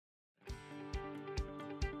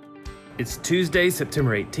It's Tuesday,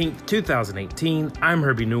 September 18th, 2018. I'm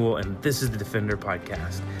Herbie Newell, and this is the Defender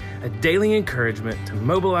Podcast, a daily encouragement to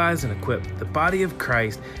mobilize and equip the body of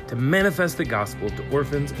Christ to manifest the gospel to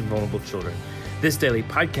orphans and vulnerable children. This daily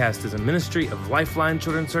podcast is a ministry of Lifeline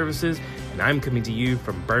Children's Services, and I'm coming to you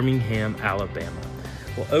from Birmingham, Alabama.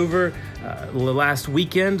 Well, over the last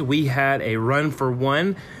weekend, we had a Run for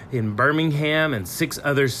One in Birmingham and 6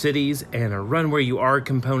 other cities, and a Run Where You Are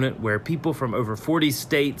component where people from over 40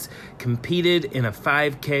 states competed in a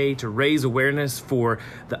 5K to raise awareness for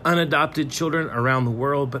the unadopted children around the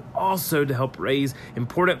world, but also to help raise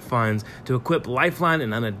important funds to equip Lifeline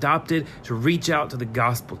and Unadopted to reach out to the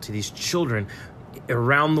gospel to these children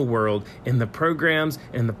around the world in the programs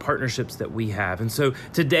and the partnerships that we have. And so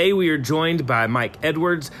today we are joined by Mike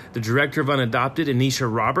Edwards, the director of Unadopted, and Nisha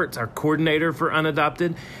Roberts, our coordinator for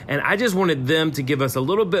Unadopted. And I just wanted them to give us a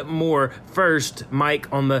little bit more first, Mike,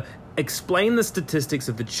 on explain the statistics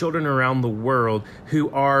of the children around the world who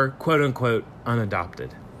are quote unquote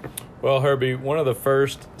unadopted. Well, Herbie, one of the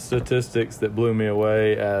first statistics that blew me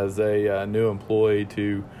away as a new employee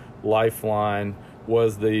to Lifeline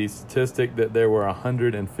was the statistic that there were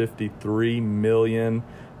 153 million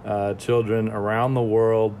children around the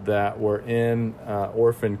world that were in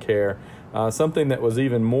orphan care. Something that was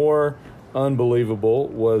even more unbelievable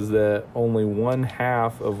was that only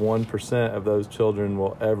 0.5% of those children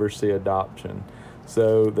will ever see adoption.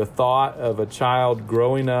 So the thought of a child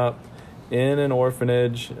growing up in an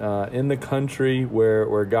orphanage in the country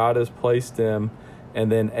where God has placed them, and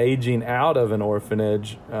then aging out of an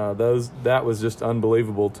orphanage, that was just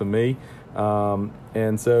unbelievable to me.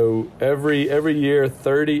 And so every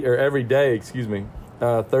day,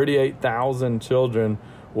 38,000 children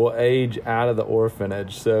will age out of the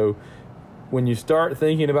orphanage. So when you start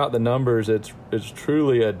thinking about the numbers, it's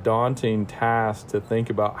truly a daunting task to think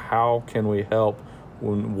about how can we help,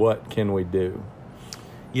 what can we do.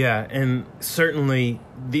 Yeah, and certainly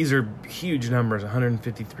these are huge numbers,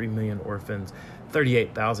 153 million orphans.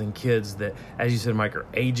 38,000 kids that, as you said, Mike, are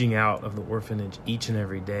aging out of the orphanage each and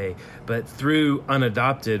every day. But through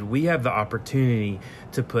Unadopted, we have the opportunity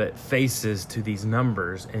to put faces to these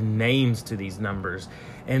numbers and names to these numbers.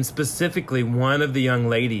 And specifically, one of the young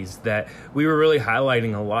ladies that we were really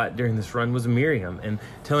highlighting a lot during this run was Miriam, and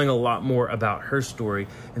telling a lot more about her story.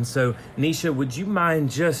 And so, Nisha, would you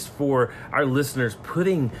mind just for our listeners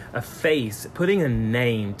putting a face, putting a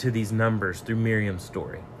name to these numbers through Miriam's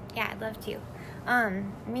story? Yeah, I'd love to.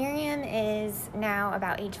 Miriam is now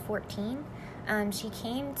about age 14. She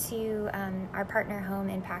came to our partner home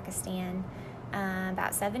in Pakistan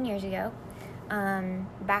about 7 years ago,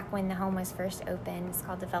 back when the home was first opened. It's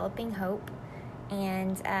called Developing Hope,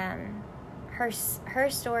 and her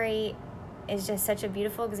story is just such a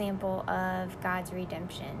beautiful example of God's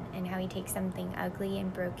redemption and how he takes something ugly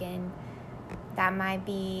and broken that might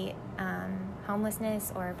be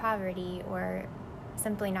homelessness or poverty or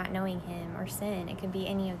simply not knowing him or sin. It could be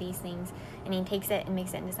any of these things, and he takes it and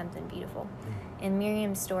makes it into something beautiful. And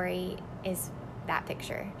Miriam's story is that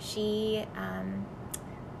picture. She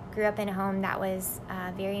grew up in a home that was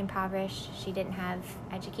very impoverished. She didn't have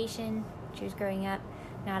education. She was growing up,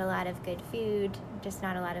 not a lot of good food, just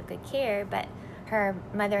not a lot of good care, but her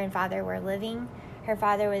mother and father were living. Her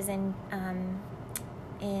father was in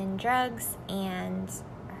drugs, and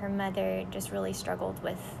her mother just really struggled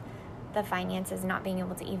with the finances, not being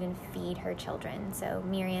able to even feed her children. So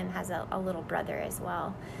Miriam has a little brother as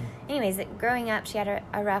well. Anyways, growing up, she had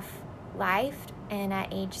a rough life, and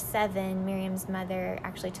at age 7, Miriam's mother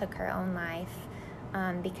actually took her own life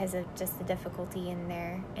because of just the difficulty in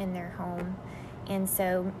their home. And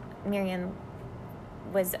so Miriam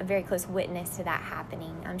was a very close witness to that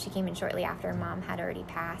happening. She came in shortly after her mom had already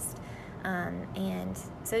passed. And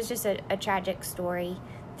so it's just a tragic story.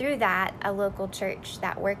 Through that, a local church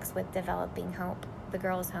that works with Developing Hope, the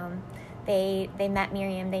girls' home, they met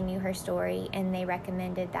Miriam, they knew her story, and they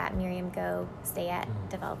recommended that Miriam go stay at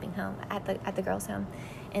Developing Home, at the girls' home.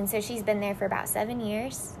 And so she's been there for about 7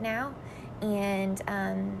 years now, and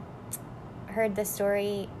heard the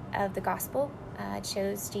story of the gospel,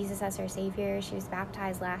 chose Jesus as her Savior. She was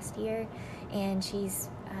baptized last year, and she's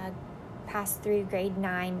passed through grade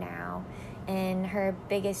 9 now. And her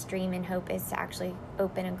biggest dream and hope is to actually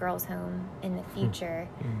open a girls' home in the future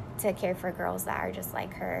to care for girls that are just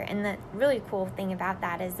like her. And the really cool thing about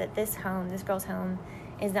that is that this girls' home,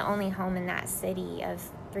 is the only home in that city of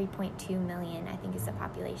 3.2 million, I think is the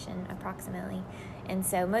population approximately. And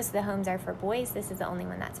so most of the homes are for boys. This is the only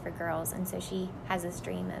one that's for girls. And so she has this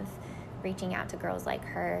dream of reaching out to girls like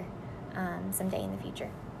her someday in the future.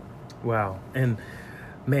 Wow. And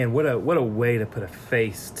Man, what a way to put a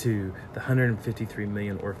face to the 153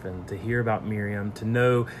 million orphan, to hear about Miriam, to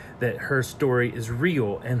know that her story is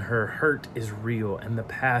real and her hurt is real and the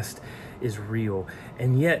past is real.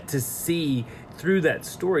 And yet to see through that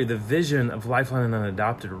story the vision of Lifeline and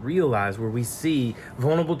Unadopted realized, where we see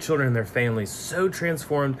vulnerable children and their families so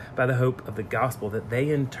transformed by the hope of the gospel that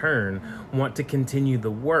they in turn want to continue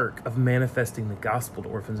the work of manifesting the gospel to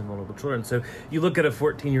orphans and vulnerable children. So you look at a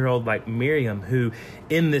 14-year-old like Miriam, who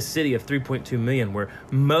in this city of 3.2 million, where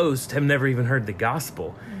most have never even heard the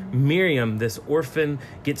gospel, Miriam, this orphan,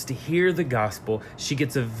 gets to hear the gospel. She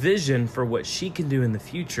gets a vision for what she can do in the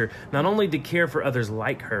future, not only to care for others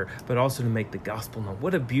like her, but also to make the gospel known.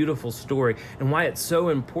 What a beautiful story, and why it's so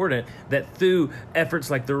important that through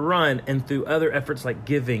efforts like the Run and through other efforts like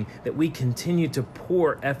giving, that we continue to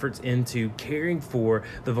pour efforts into caring for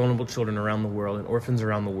the vulnerable children around the world and orphans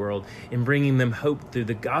around the world, and bringing them hope through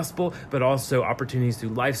the gospel, but also opportunities through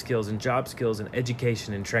life skills and job skills and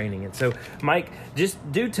education and training. And so, Mike, just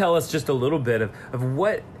do tell us just a little bit of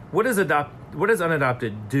what does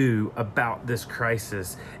Unadopted do about this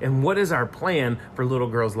crisis, and what is our plan for little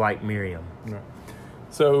girls like Miriam? Right.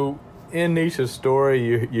 So in Nisha's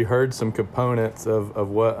story, you heard some components of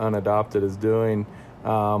what Unadopted is doing.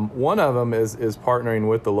 One of them is partnering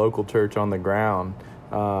with the local church on the ground,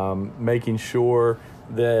 making sure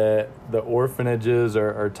that the orphanages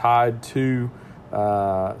are tied to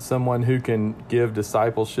someone who can give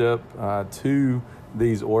discipleship to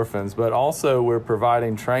these orphans, but also we're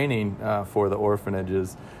providing training for the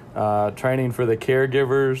orphanages, training for the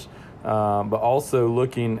caregivers, but also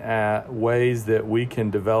looking at ways that we can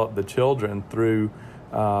develop the children through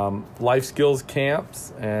life skills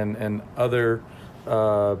camps and other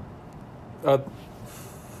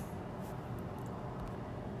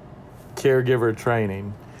caregiver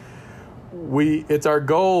training. It's our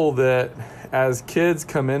goal that as kids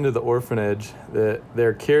come into the orphanage, that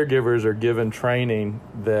their caregivers are given training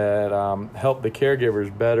that help the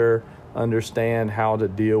caregivers better understand how to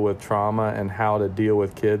deal with trauma and how to deal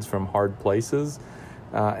with kids from hard places.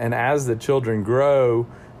 And as the children grow,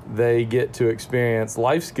 they get to experience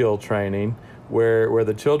life skill training where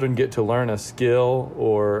the children get to learn a skill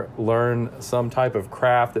or learn some type of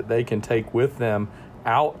craft that they can take with them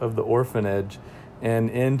out of the orphanage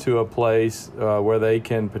and into a place where they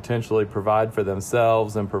can potentially provide for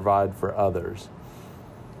themselves and provide for others.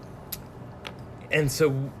 And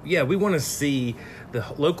so, yeah, we want to see the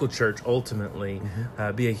local church ultimately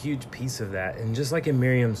be a huge piece of that. And just like in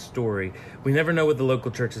Miriam's story, we never know what the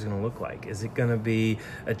local church is going to look like. Is it going to be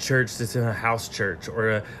a church that's in a house church,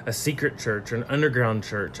 or a secret church, or an underground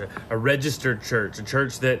church, a registered church, a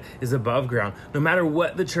church that is above ground? No matter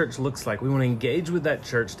what the church looks like, we want to engage with that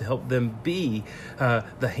church to help them be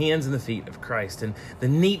the hands and the feet of Christ. And the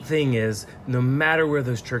neat thing is, no matter where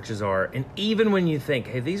those churches are, and even when you think,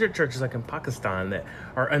 hey, these are churches like in Pakistan that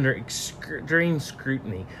are under extreme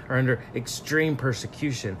scrutiny, or under extreme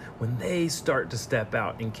persecution, when they start to step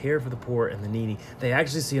out and care for the poor and the needy, they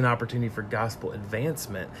actually see an opportunity for gospel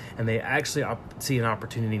advancement, and they actually see an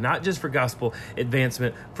opportunity not just for gospel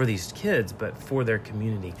advancement for these kids, but for their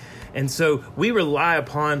community. And so we rely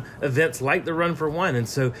upon events like the Run for One. And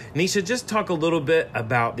so, Nisha, just talk a little bit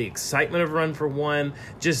about the excitement of Run for One,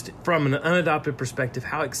 just from an unadopted perspective,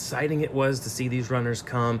 how exciting it was to see these runners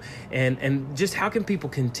come, and just how can people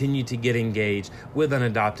continue to get engaged with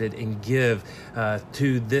Unadopted and give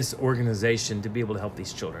to this organization to be able to help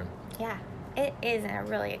these children. Yeah, it is a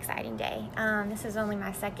really exciting day. This is only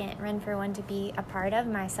my second Run for One to be a part of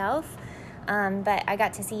myself, but I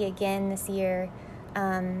got to see again this year,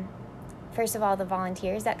 first of all, the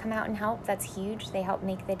volunteers that come out and help. That's huge. They help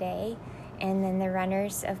make the day. And then the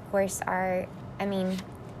runners, of course,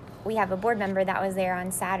 we have a board member that was there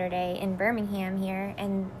on Saturday in Birmingham here,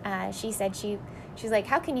 and she said she's like,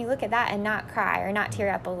 how can you look at that and not cry or not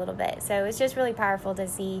tear up a little bit? So it's just really powerful to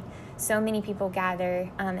see so many people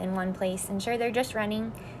gather in one place. And sure, they're just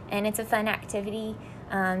running, and it's a fun activity,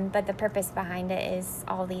 but the purpose behind it is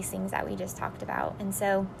all these things that we just talked about. And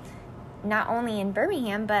so not only in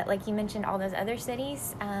Birmingham, but like you mentioned, all those other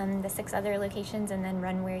cities, the 6 other locations, and then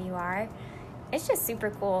Run Where You Are. It's just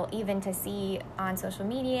super cool even to see on social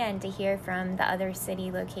media and to hear from the other city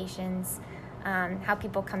locations how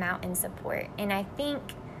people come out and support. And I think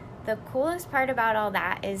the coolest part about all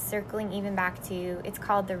that is circling even back to, it's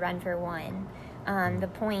called the Run for One. The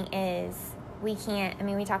point is, we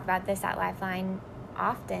talk about this at Lifeline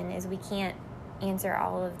often, is we can't answer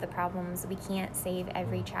all of the problems. We can't save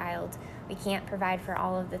every child. We can't provide for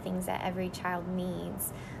all of the things that every child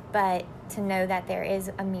needs. But to know that there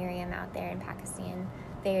is a Miriam out there in Pakistan,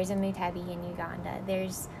 there's a Mutabi in Uganda,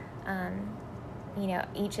 there's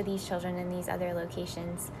each of these children in these other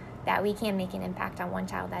locations, that we can make an impact on one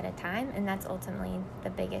child at a time. And that's ultimately the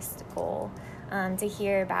biggest goal. To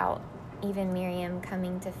hear about even Miriam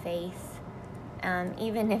coming to faith,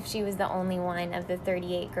 even if she was the only one of the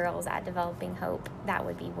 38 girls at Developing Hope, that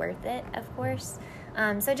would be worth it, of course.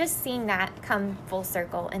 So just seeing that come full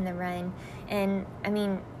circle in the run. And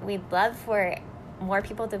we'd love for more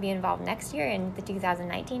people to be involved next year in the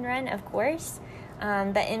 2019 run, of course.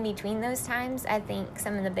 But in between those times, I think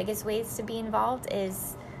some of the biggest ways to be involved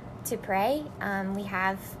is to pray. We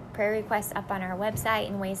have prayer requests up on our website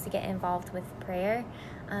and ways to get involved with prayer.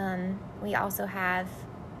 We also have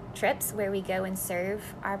trips where we go and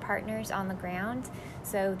serve our partners on the ground.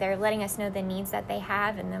 So they're letting us know the needs that they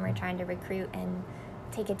have, and then we're trying to recruit and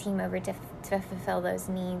take a team over to fulfill those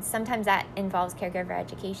needs. Sometimes that involves caregiver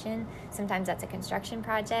education. Sometimes that's a construction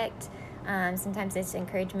project. Sometimes it's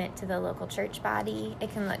encouragement to the local church body.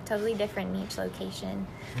 It can look totally different in each location.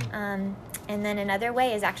 And then another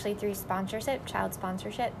way is actually through sponsorship, child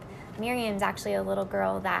sponsorship. Miriam's actually a little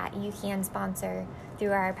girl that you can sponsor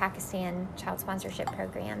through our Pakistan child sponsorship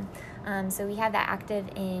program. So we have that active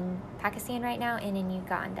in Pakistan right now and in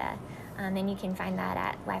Uganda. And you can find that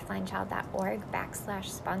at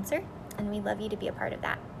lifelinechild.org/sponsor. And we'd love you to be a part of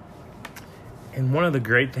that. And one of the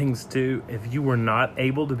great things, too, if you were not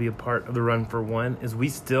able to be a part of the Run for One, is we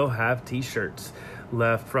still have T-shirts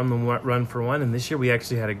left from the Run for One. And this year we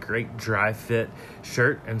actually had a great dry fit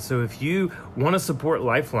shirt. And so if you want to support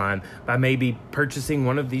Lifeline by maybe purchasing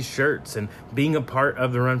one of these shirts and being a part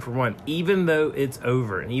of the Run for One, even though it's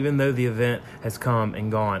over and even though the event has come and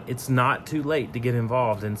gone, it's not too late to get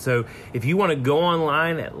involved. And so if you want to go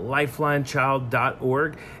online at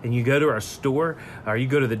lifelinechild.org and you go to our store, or you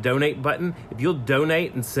go to the donate button, if you'll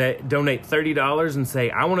donate $30 and say,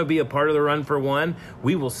 I want to be a part of the Run for One,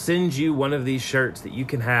 we will send you one of these shirts that you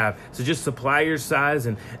can have. So just supply your size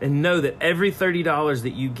and know that every $30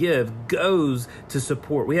 that you give goes to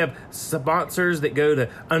support. We have sponsors that go to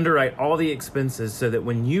underwrite all the expenses so that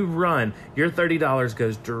when you run, your $30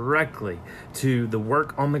 goes directly to the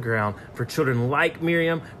work on the ground for children like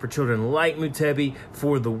Miriam, for children like Mutebi,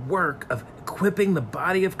 for the work of equipping the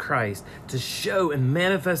body of Christ to show and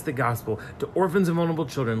manifest the gospel to orphans and vulnerable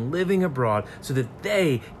children living abroad so that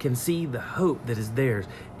they can see the hope that is theirs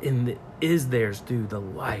through the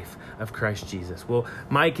life of Christ Jesus. Well,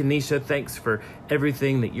 Mike and Nisha, thanks for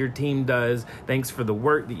everything that your team does. Thanks for the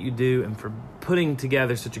work that you do and for putting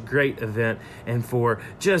together such a great event and for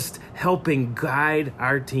just helping guide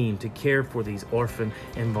our team to care for these orphan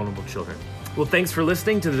and vulnerable children. Well, thanks for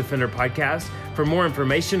listening to the Defender Podcast. For more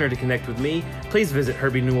information or to connect with me, please visit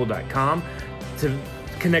herbienewell.com. To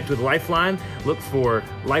connect with Lifeline, look for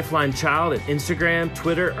Lifeline Child at Instagram,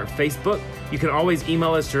 Twitter, or Facebook. You can always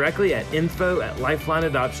email us directly at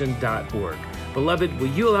info@lifelineadoption.org. Beloved, will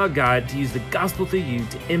you allow God to use the gospel through you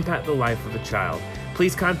to impact the life of a child?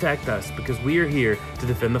 Please contact us because we are here to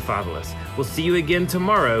defend the fatherless. We'll see you again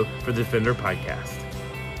tomorrow for the Defender Podcast.